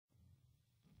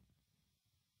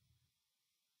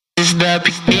the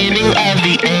beginning of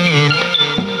the end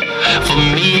for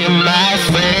me and my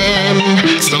friend.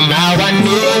 Somehow I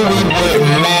knew it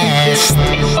wouldn't last.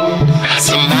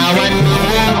 Somehow I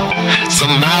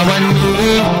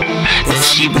knew that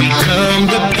she'd become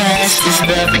the past. It's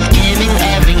the beginning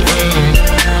of the end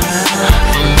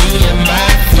for me and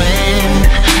my friend.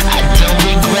 I don't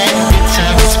regret the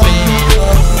time we spent,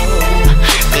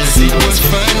 'cause it was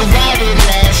fun while it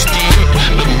lasted,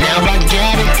 but now I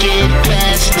gotta get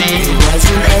past it. It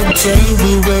wasn't a day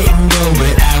we wouldn't go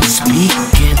without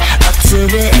speaking, up to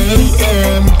the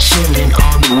AM, chilling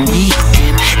on the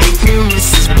weekend.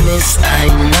 Ignorance is bliss, I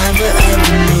never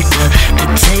ever nigga. The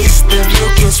taste of your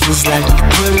kiss was like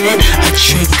pulling a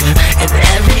trigger, and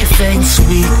everything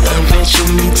sweet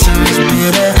eventually turns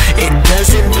bitter. It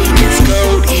doesn't mean it's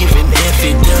gold, even if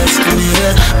it does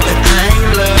glitter. But I ain't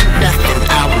learned nothing,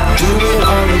 I would do it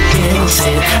all again.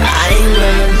 Said I ain't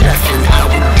learned nothing, I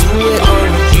would do it all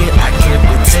again. I can't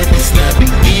pretend it's the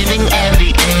beginning of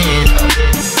the end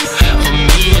for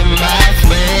me and my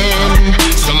friend.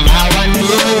 Somehow I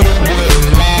knew it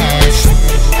wouldn't last.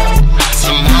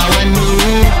 Somehow I knew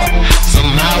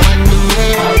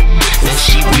that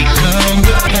she'd become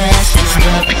the past. It's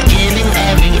the beginning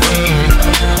of the end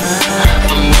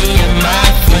for me and my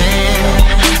friend.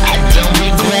 I don't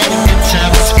regret the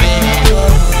time we spent,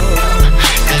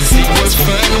 'cause it was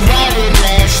fun while it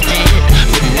lasted,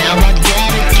 but now I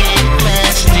gotta get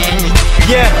past it.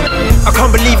 Yeah, I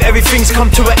can't believe everything's come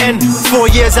to an end. 4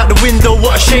 years out the window,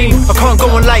 what a shame. I can't go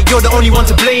on like you're the only one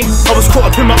to blame. I was caught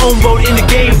up in my own world in the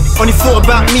game. Only thought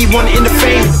about me, wanting the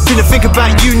fame. Didn't think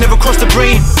about you, never crossed the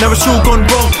brain. Now it's all gone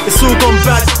wrong, it's all gone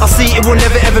bad. I see it will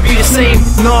never ever be the same.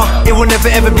 Nah, it will never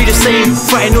ever be the same.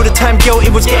 Fighting all the time, girl,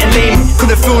 it was getting lame.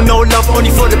 Couldn't feel no love,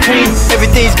 only for the pain. Every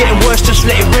day's getting worse, just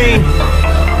let it rain.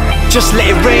 Just let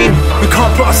it rain. We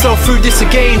can't put ourselves through this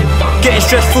again. Getting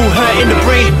stressful, hurting the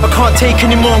brain. I can't take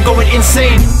anymore, I'm going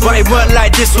insane. But it weren't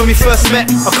like this when we first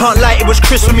met. I can't lie, it was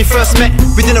Chris when we first met.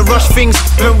 We didn't rush things,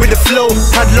 went with the flow.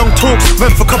 Had long talks,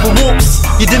 went for a couple walks.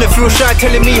 You didn't feel shy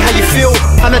telling me how you feel,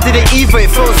 and I didn't either,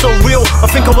 it felt so real. I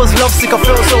think I was lovesick, I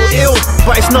felt so ill.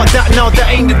 But it's not that now, that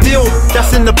ain't the deal.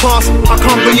 That's in the past, I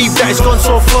can't believe that it's gone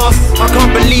so fast. I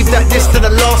can't believe that this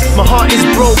didn't last. My heart is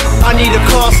broke, I need a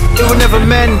cast, it will never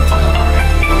mend.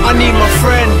 I need my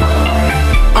friend,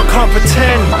 I can't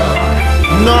pretend.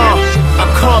 Nah, I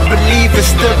can't believe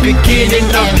it's the beginning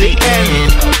of the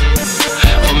end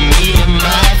for me and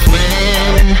my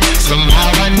friend. Somehow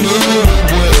I knew